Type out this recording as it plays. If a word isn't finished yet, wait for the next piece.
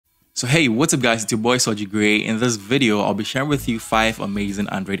So hey, what's up guys, it's your boy Soji Gray. In this video, I'll be sharing with you 5 amazing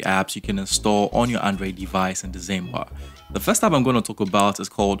Android apps you can install on your Android device in the Zen bar. The first app I'm going to talk about is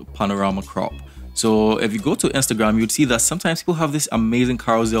called Panoramacrop. So if you go to Instagram, you'd see that sometimes people have these amazing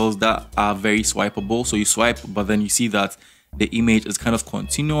carousels that are very swipeable. So you swipe, but then you see that the image is kind of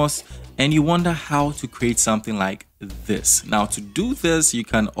continuous and you wonder how to create something like this. Now to do this, you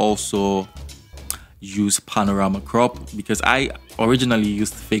can also use Panoramacrop, because I originally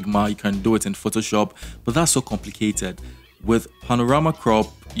used Figma. You can do it in Photoshop, but that's so complicated. With Panoramacrop,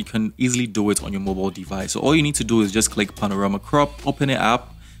 you can easily do it on your mobile device. So all you need to do is just click Panoramacrop, open it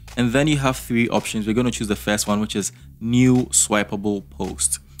up, and then you have 3 options. We're going to choose the first one, which is New Swipeable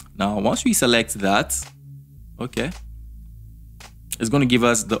Post. Now, once we select that, okay, it's going to give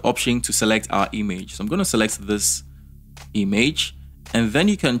us the option to select our image. So I'm going to select this image, and then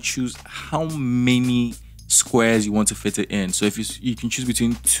you can choose how many squares you want to fit it in. So if you can choose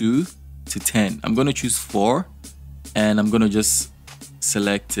between 2 to 10. I'm going to choose 4, and I'm going to just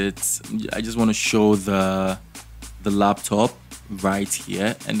select it. I just want to show the laptop right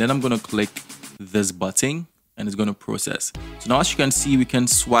here, and then I'm going to click this button and it's going to process. So now as you can see, we can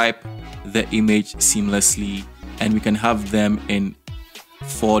swipe the image seamlessly, and we can have them in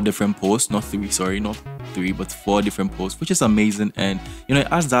 4 different posts, not 3, sorry, not 3 but 4 different posts, which is amazing. And you know, it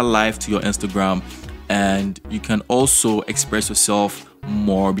adds that life to your Instagram, and you can also express yourself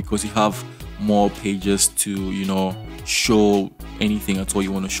more because you have more pages to, you know, show anything at all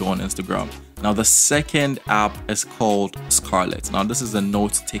you want to show on Instagram. Now the second app is called Scarlet. Now this is a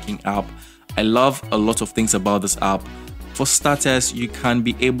note-taking app. I love a lot of things about this app. For starters, you can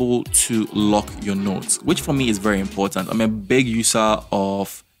be able to lock your notes, which for me is very important. I'm a big user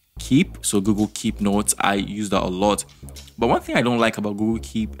of Keep, so Google Keep Notes. I use that a lot. But one thing I don't like about Google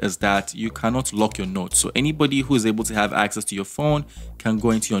Keep is that you cannot lock your notes. So anybody who is able to have access to your phone can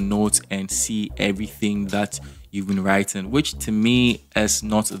go into your notes and see everything that you've been writing, which to me is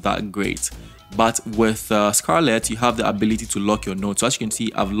not that great. But with Scarlet, you have the ability to lock your notes. So as you can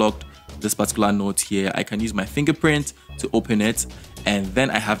see, I've locked this particular note here. I can use my fingerprint to open it, and then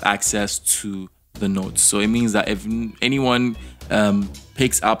I have access to the notes. So it means that if anyone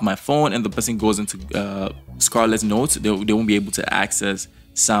picks up my phone and the person goes into Scarlet Notes, they won't be able to access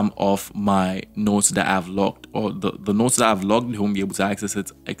some of my notes that I've locked, or the notes that I've locked, they won't be able to access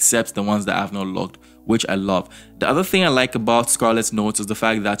it except the ones that I've not locked, which I love. The other thing I like about Scarlet Notes is the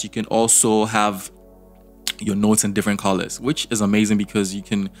fact that you can also have your notes in different colors, which is amazing because you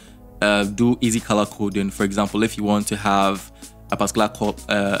can do easy color coding. For example, if you want to have a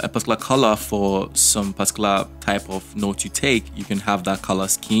particular color for some particular type of note you take, you can have that color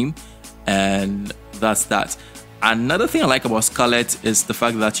scheme, and that's that. Another thing I like about Scarlet is the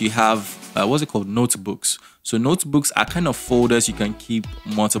fact that you have what's it called, notebooks. So notebooks are kind of folders you can keep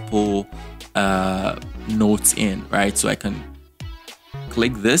multiple notes in, right? So I can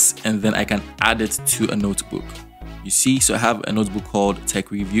click this and then I can add it to a notebook. You see, so I have a notebook called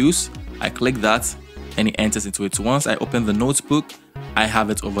Tech Reviews. I click that and it enters into it. So once I open the notebook, I have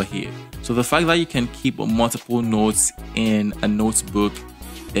it over here. So the fact that you can keep multiple notes in a notebook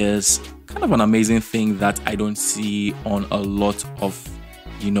is kind of an amazing thing that I don't see on a lot of,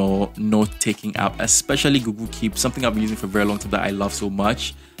 you know, note-taking app, especially Google Keep, something I've been using for a very long time that I love so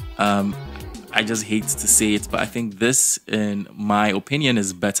much. I just hate to say it, but I think this, in my opinion,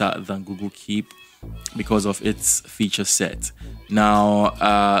 is better than Google Keep because of its feature set. Now,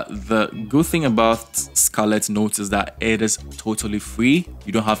 the good thing about Scarlet Notes is that it is totally free.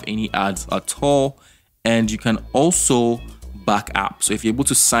 You don't have any ads at all, and you can also back up. So if you're able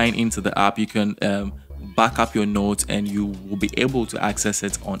to sign into the app, you can back up your notes and you will be able to access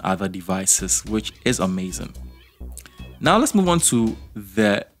it on other devices, which is amazing. Now let's move on to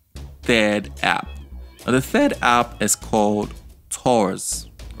the third app. Now the third app is called Torrz,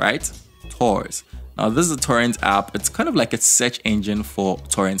 right? Torrz. Now this is a torrent app. It's kind of like a search engine for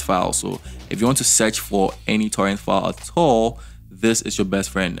torrent files. So if you want to search for any torrent file at all, this is your best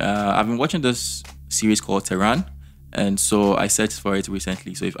friend. I've been watching this series called Torrz, and so I searched for it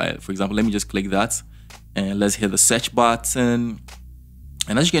recently. So if I, for example, let me just click that and let's hit the search button.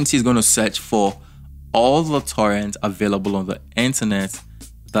 And as you can see, it's going to search for all the torrents available on the internet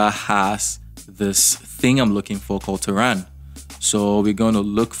that has this thing I'm looking for called Torrz. So we're going to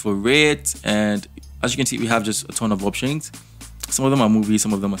look for it, and as you can see, we have just a ton of options. Some of them are movies,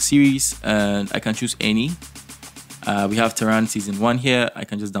 some of them are series, and I can choose any. We have Torrz season 1 here. I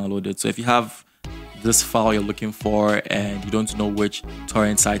can just download it. So if you have this file you're looking for and you don't know which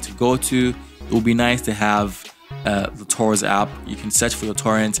torrent site to go to, it would be nice to have the Torrz app. You can search for your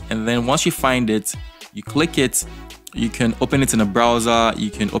torrent, and then once you find it, You click it, you can open it in a browser, you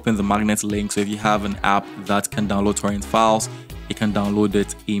can open the magnet link. So if you have an app that can download torrent files, it can download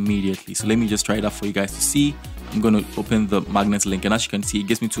it immediately. So let me just try that for you guys to see. I'm going to open the magnet link, and as you can see, it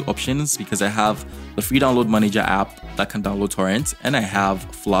gives me two options because I have the free download manager app that can download torrents, and I have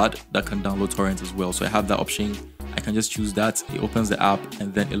Flood that can download torrents as well. So I have that option. I can just choose that. It opens the app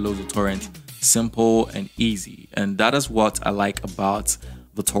and then it loads the torrent. Simple and easy. And that is what I like about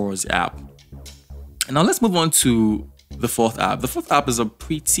the Torrz app. And now let's move on to the fourth app. The fourth app is a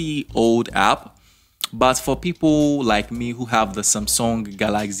pretty old app, but for people like me who have the Samsung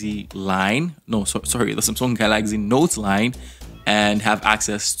Galaxy line, the Samsung Galaxy Note line, and have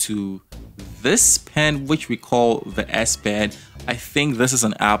access to this pen, which we call the S Pen, I think this is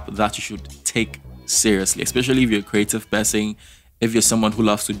an app that you should take seriously, especially if you're a creative person, if you're someone who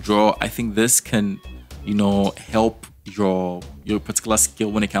loves to draw. I think this can, help your particular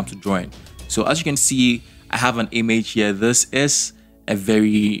skill when it comes to drawing. So as you can see, I have an image here. This is a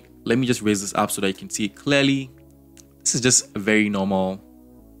very, let me just raise this up so that you can see it clearly. This is just a very normal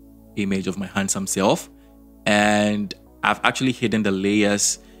image of my handsome self, and I've actually hidden the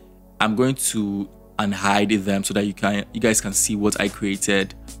layers. I'm going to unhide them so that you guys can see what I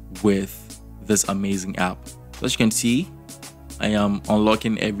created with this amazing app. So as you can see, I am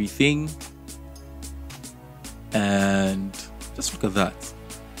unlocking everything, and just look at that.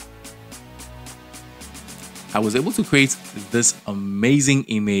 I was able to create this amazing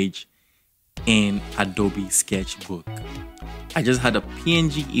image in Adobe Sketchbook. I just had a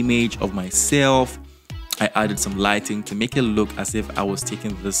PNG image of myself. I added some lighting to make it look as if I was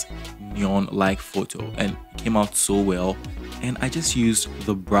taking this neon-like photo, and it came out so well. And I just used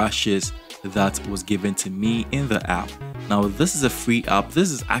the brushes that was given to me in the app. Now, this is a free app.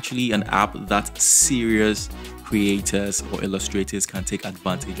 This is actually an app that serious creators or illustrators can take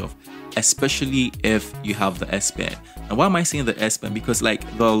advantage of, especially if you have the S Pen. And why am I saying the S Pen? Because there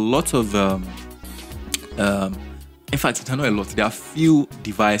are a lot of in fact, I know a lot. There are few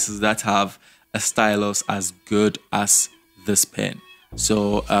devices that have a stylus as good as this pen.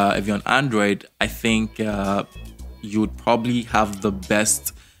 So if you're on Android, I think you would probably have the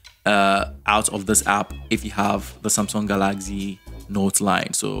best out of this app if you have the Samsung Galaxy Note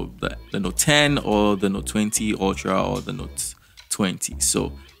line. So the Note 10 or the Note 20 Ultra or the Note 20.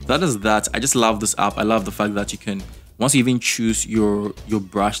 So that is that. I just love this app. I love the fact that you can, once you even choose your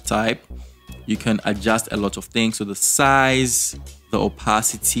brush type, you can adjust a lot of things. So the size, the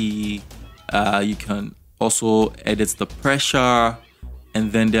opacity, you can also edit the pressure,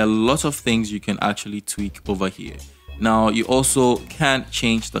 and then there are lots of things you can actually tweak over here. Now you also can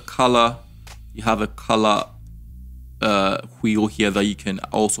change the color. You have a color wheel here that you can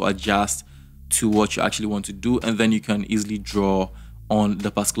also adjust to what you actually want to do, and then you can easily draw on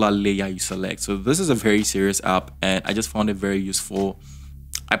the particular layer you select. So this is a very serious app, and I just found it very useful.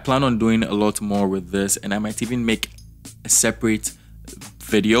 I plan on doing a lot more with this, and I might even make a separate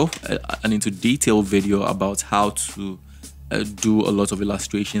video, an into detail video about how to do a lot of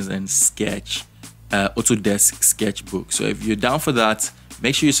illustrations and sketch Autodesk Sketchbook. So if you're down for that,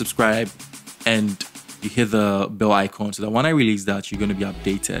 make sure you subscribe and you hit the bell icon so that when I release that, you're going to be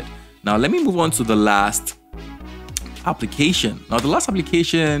updated. Now let me move on to the last application. Now the last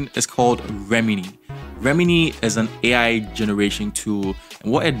application is called Remini. Remini is an AI generation tool,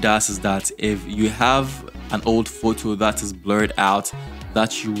 and what it does is that if you have an old photo that is blurred out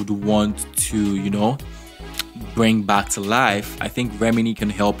that you would want to, bring back to life, I think Remini can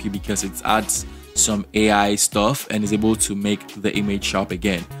help you because it adds some AI stuff and is able to make the image sharp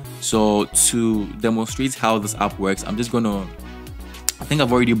again. So to demonstrate how this app works, I think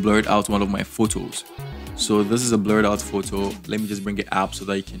I've already blurred out one of my photos. So this is a blurred out photo. Let me just bring it up so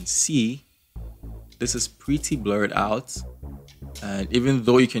that you can see. This is pretty blurred out, and even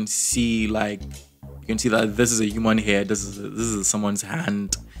though you can see that this is a human hair, this is someone's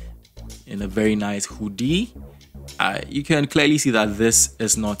hand in a very nice hoodie, you can clearly see that this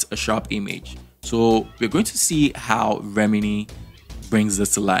is not a sharp image. So we're going to see how Remini brings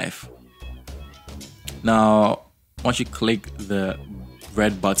this to life. Now once you click the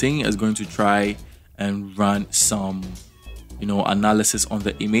red button, it's going to try and run some analysis on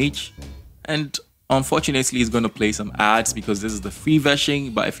the image, and unfortunately, it's going to play some ads because this is the free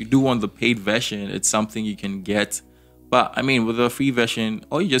version. But if you do want the paid version, it's something you can get. But I mean, with the free version,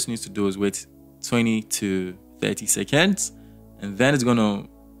 all you just need to do is wait 20 to 30 seconds, and then it's going to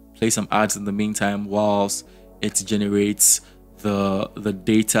play some ads in the meantime whilst it generates the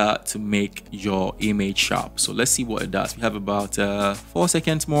data to make your image sharp. So let's see what it does. We have about 4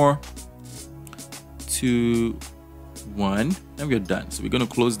 seconds more. 2, 1, and we're done. So we're going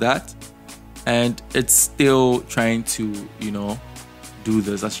to close that. and it's still trying to, you know, do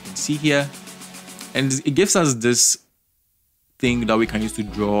this, as you can see here. And it gives us this thing that we can use to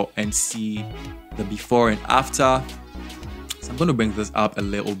draw and see the before and after. So I'm going to bring this up a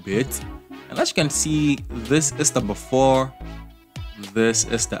little bit, and as you can see, this is the before, this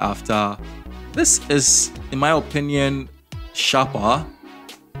is the after. This is, in my opinion, sharper.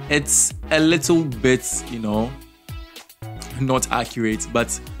 It's a little bit, you know, not accurate,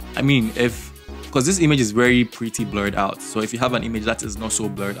 but I mean, because this image is very pretty blurred out, so if you have an image that is not so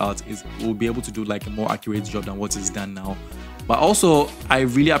blurred out, it will be able to do like a more accurate job than what is done now. But also, I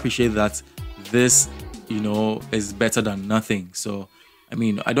really appreciate that this, you know, is better than nothing. So I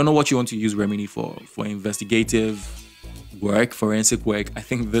mean, I don't know what you want to use Remini for investigative work, forensic work. I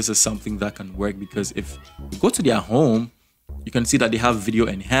think this is something that can work, because if you go to their home, you can see that they have video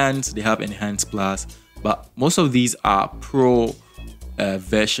enhance, they have enhance plus, but most of these are pro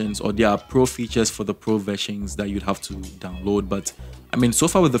versions, or they are pro features for the pro versions that you'd have to download. But I mean, so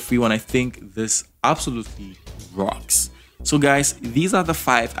far with the free one, I think this absolutely rocks. So guys, these are the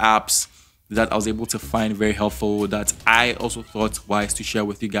 5 apps that I was able to find very helpful, that I also thought wise to share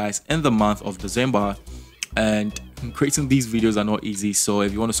with you guys in the month of December. And creating these videos are not easy, so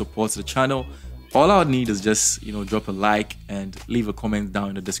if you want to support the channel, all I would need is just, you know, drop a like and leave a comment down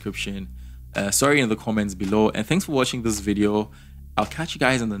in the description, in the comments below. And thanks for watching this video. I'll catch you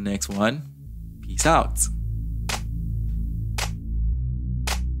guys in the next one. Peace out.